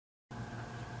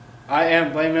I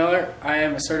am Blaine Miller. I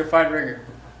am a certified rigger.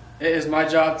 It is my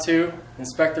job to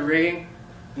inspect the rigging,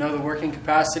 know the working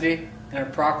capacity,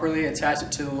 and properly attach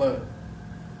it to the load.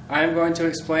 I am going to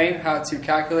explain how to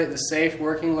calculate the safe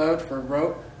working load for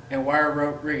rope and wire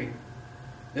rope rigging.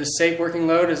 This safe working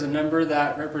load is a number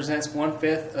that represents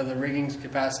 1/5 of the rigging's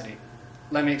capacity.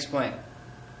 Let me explain.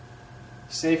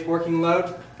 Safe working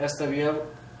load, SWL,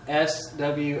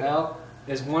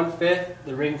 is 1/5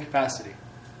 the rigging capacity.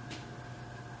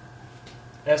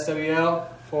 SWL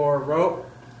for rope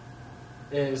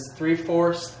is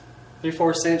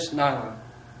 3/4 inch nylon.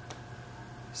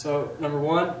 So number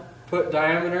one, put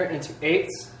diameter into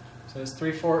eighths. So it's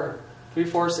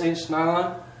 3/4 inch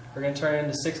nylon. We're going to turn it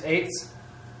into 6/8.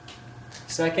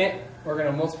 Second, we're going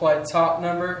to multiply top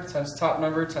number times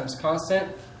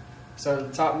constant. So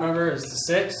the top number is the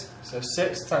 6. So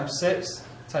 6 times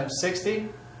 60.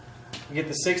 You get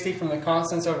the 60 from the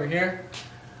constants over here.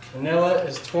 Vanilla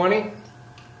is 20.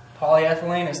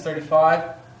 Polyethylene is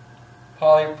 35.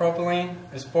 Polypropylene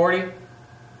is 40.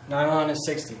 Nylon is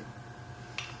 60.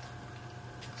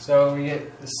 So we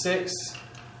get the 6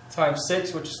 times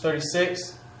 6, which is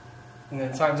 36. And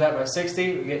then times that by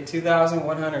 60, we get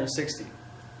 2,160.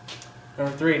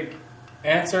 Number 3,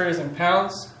 answer is in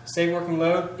pounds. Safe working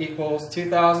load equals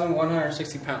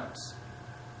 2,160 pounds.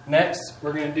 Next,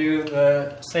 we're going to do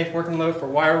the safe working load for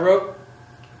wire rope,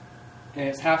 and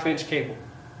it's 1/2 inch cable.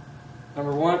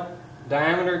 Number 1,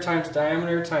 diameter times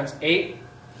 8.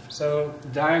 So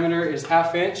diameter is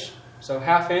 1/2 inch. So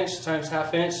 1/2 inch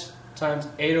times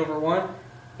 8/1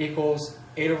 equals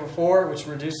 8/4, which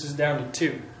reduces down to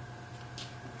 2.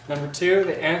 Number 2,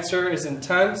 the answer is in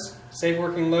tons. Safe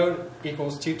working load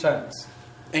equals 2 tons.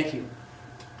 Thank you.